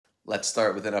Let's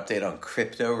start with an update on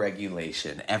crypto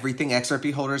regulation. Everything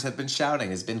XRP holders have been shouting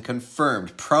has been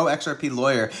confirmed. Pro-XRP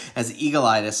lawyer has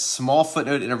eagle-eyed a small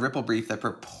footnote in a Ripple brief that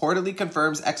purportedly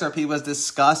confirms XRP was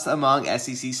discussed among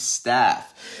SEC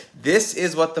staff. This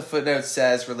is what the footnote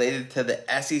says related to the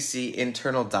SEC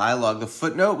internal dialogue. The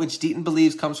footnote, which Deaton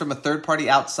believes comes from a third party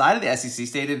outside of the SEC,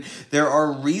 stated there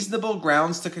are reasonable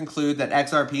grounds to conclude that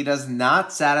XRP does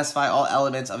not satisfy all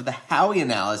elements of the Howey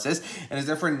analysis and is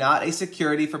therefore not a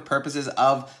security for purposes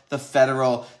of the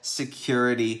federal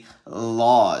security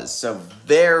laws. So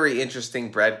very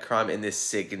interesting breadcrumb in this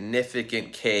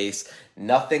significant case.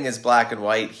 Nothing is black and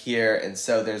white here, and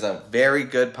so there's a very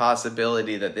good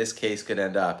possibility that this case could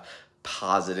end up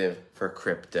positive for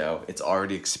crypto. It's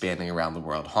already expanding around the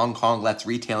world. Hong Kong lets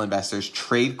retail investors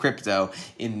trade crypto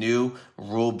in new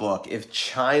rule book. If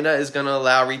China is going to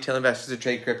allow retail investors to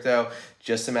trade crypto,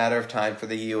 just a matter of time for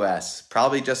the US,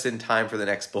 probably just in time for the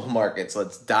next bull market. So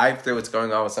let's dive through what's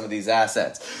going on with some of these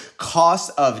assets.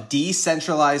 Cost of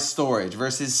decentralized storage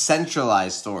versus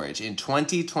centralized storage in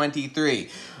 2023.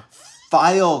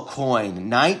 Filecoin,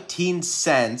 19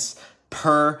 cents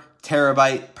per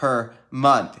terabyte per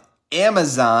month.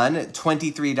 Amazon,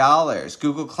 $23.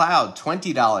 Google Cloud,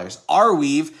 $20.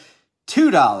 Arweave,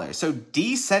 $2. So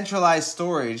decentralized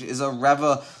storage is a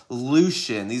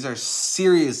revolution. These are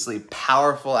seriously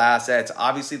powerful assets.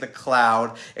 Obviously, the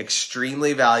cloud,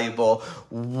 extremely valuable,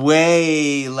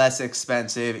 way less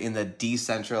expensive in the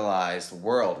decentralized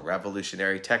world.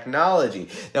 Revolutionary technology.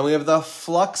 Then we have the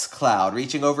Flux cloud,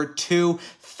 reaching over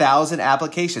 2,000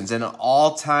 applications, an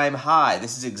all-time high.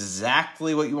 This is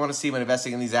exactly what you want to see when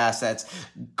investing in these assets.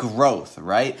 Growth,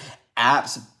 right?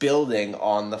 Apps building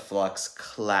on the Flux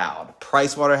cloud.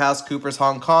 PricewaterhouseCoopers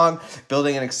Hong Kong,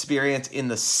 building an experience in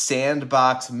the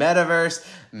sandbox metaverse.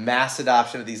 Mass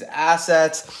adoption of these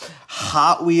assets.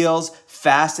 Hot Wheels,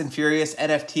 Fast and Furious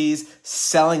NFTs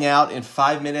selling out in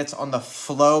 5 minutes on the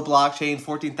Flow blockchain.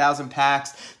 14,000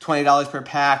 packs, $20 per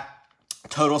pack.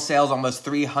 Total sales almost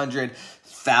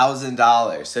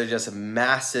 $300,000. So just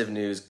massive news